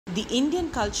The Indian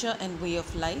culture and way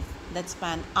of life that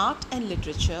span art and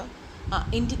literature are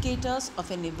indicators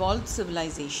of an evolved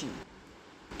civilization.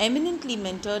 Eminently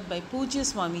mentored by Pujya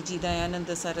Swamiji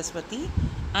Dayananda Saraswati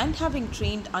and having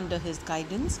trained under his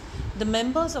guidance, the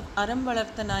members of Aram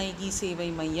Valarthanayagi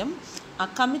Sevai Mayyam are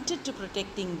committed to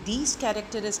protecting these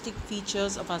characteristic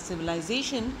features of our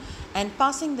civilization and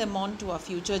passing them on to our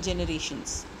future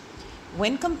generations.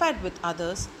 When compared with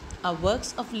others, our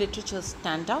works of literature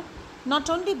stand out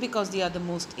not only because they are the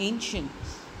most ancient,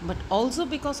 but also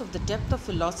because of the depth of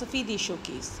philosophy they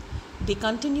showcase. They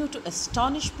continue to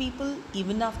astonish people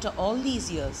even after all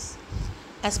these years.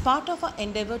 As part of our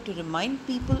endeavor to remind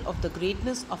people of the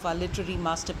greatness of our literary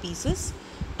masterpieces,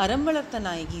 Aram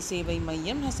Valarthanayagi Sevai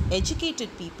Mayyam has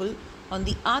educated people on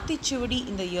the Aathicchuvadi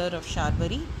in the year of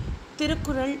Sharvari,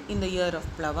 Tirukkural in the year of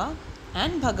Plava,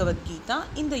 and Bhagavad Gita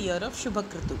in the year of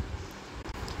Shubhakritu.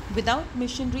 Without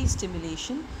missionary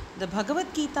stimulation, the Bhagavad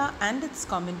Gita and its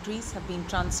commentaries have been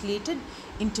translated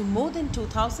into more than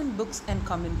 2000 books and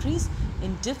commentaries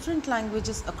in different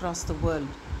languages across the world.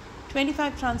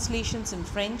 25 translations in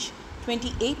French,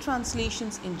 28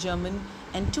 translations in German,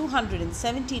 and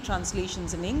 270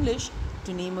 translations in English,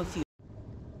 to name a few.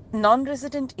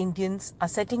 Non-resident Indians are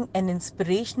setting an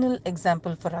inspirational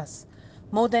example for us.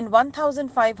 More than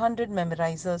 1,500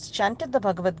 memorizers chanted the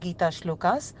Bhagavad Gita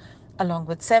shlokas along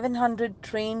with 700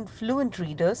 trained fluent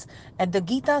readers at the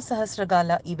Gita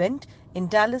Sahasragala event in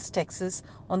Dallas, Texas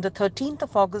on the 13th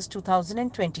of August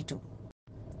 2022.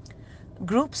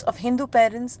 Groups of Hindu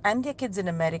parents and their kids in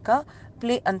America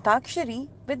play Antakshari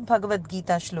with Bhagavad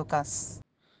Gita shlokas.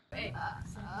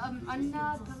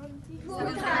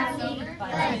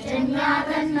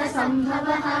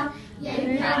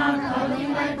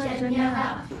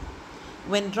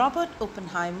 When Robert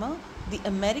Oppenheimer, the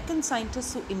American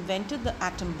scientist who invented the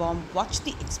atom bomb, watched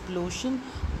the explosion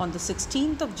on the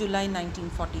 16th of July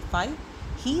 1945,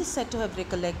 he is said to have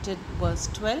recollected verse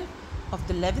 12 of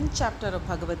the 11th chapter of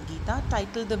Bhagavad Gita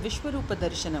titled the Vishwarupa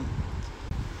Darshanam.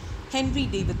 Henry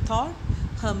David Thoreau,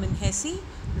 Hermann Hesse,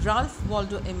 Ralph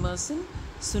Waldo Emerson,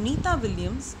 Sunita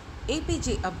Williams,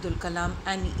 APJ Abdul Kalam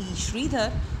and E.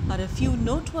 Sridhar are a few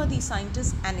noteworthy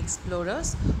scientists and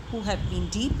explorers who have been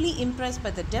deeply impressed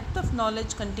by the depth of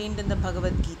knowledge contained in the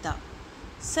Bhagavad Gita.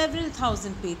 Several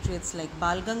thousand patriots like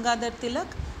Bal Gangadhar Tilak,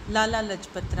 Lala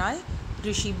Lajpat Rai,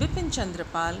 Rishi Bipin Chandra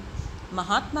Pal,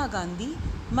 Mahatma Gandhi,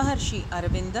 Maharshi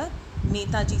Aravinder,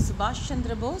 Netaji Subhash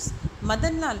Chandra Bose,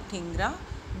 Madan Lal Thingra,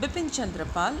 Bipin Chandra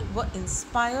Pal were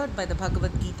inspired by the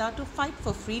Bhagavad Gita to fight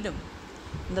for freedom.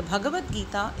 The Bhagavad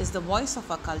Gita is the voice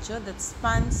of our culture that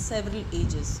spans several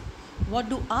ages. What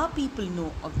do our people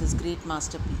know of this great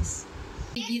masterpiece?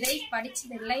 இதை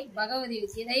படிச்சதில்லை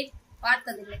பகவத்கீதை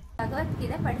பார்த்ததில்லை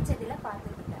பகவத்கீதை படிச்சதில்லை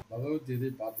பார்த்ததில்லை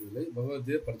பகவத்கீதை பார்த்ததில்லை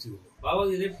பகவத்கீதை படிச்சதில்லை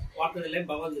பகவத்கீதை பார்த்ததில்லை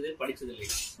பகவத்கீதை படிச்சதில்லை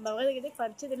பகவத்கீதை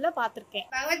படிச்சதில்லை பார்த்திருக்கேன்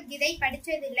பகவத்கீதை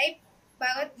படிச்சதில்லை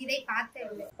பகவத்கீதை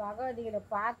பார்த்ததில்லை பகவத்கீதை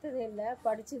பார்த்ததே இல்லை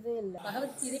படிச்சதே இல்லை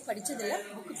பகவத்கீதை படிச்சதில்லை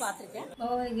புக் பார்த்திருக்கேன்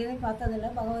பகவத்கீதை பார்த்ததில்லை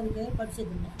Bhagavad Gita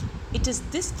படிச்சதில்லை. It is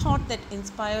this thought that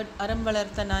inspired Aram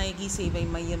Valarthanayagi Sevai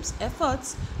Mayyam's efforts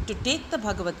to take the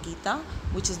Bhagavad Gita,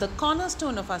 which is the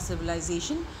cornerstone of our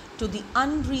civilization, to the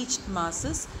unreached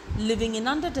masses living in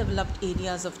underdeveloped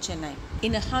areas of Chennai.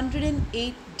 In a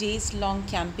 108 days long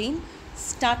campaign,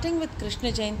 starting with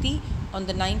Krishna Jayanti on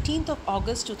the 19th of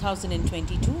August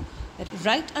 2022,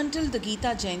 right until the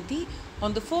Gita Jayanti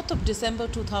on the 4th of December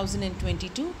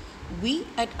 2022, we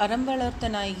at Aram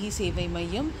Valarthanayagi Sevai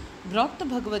Mayyam brought the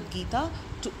Bhagavad Gita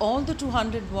to all the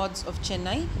 200 wards of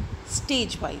Chennai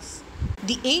stage-wise.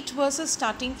 The 8 verses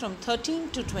starting from 13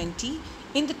 to 20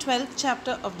 in the 12th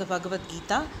chapter of the Bhagavad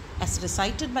Gita as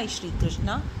recited by Sri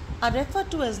Krishna are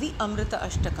referred to as the Amrita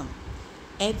Ashtakam.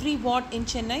 Every ward in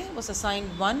Chennai was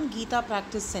assigned one Gita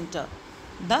practice center.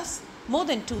 Thus, more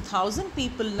than 2,000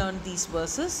 people learned these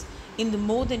verses in the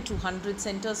more than 200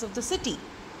 centers of the city.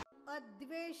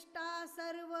 Adveshta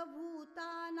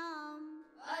sarvabhutanam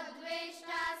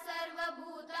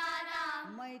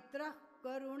Maitra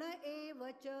karuna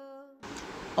evacha.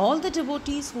 All the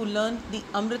devotees who learned the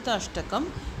Amrita Ashtakam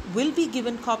will be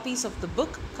given copies of the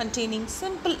book containing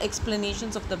simple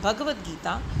explanations of the Bhagavad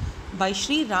Gita by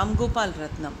Sri Ram Gopal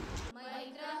Ratnam.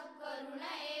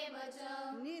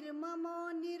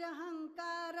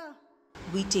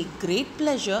 We take great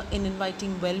pleasure in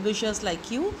inviting well-wishers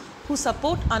like you who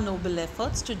support our noble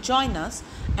efforts to join us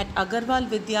at Agarwal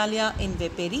Vidyalaya in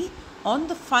Veperi on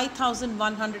the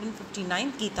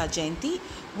 5159th Gita Jayanti,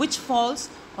 which falls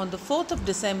on the 4th of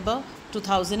December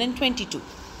 2022.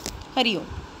 Hari Om.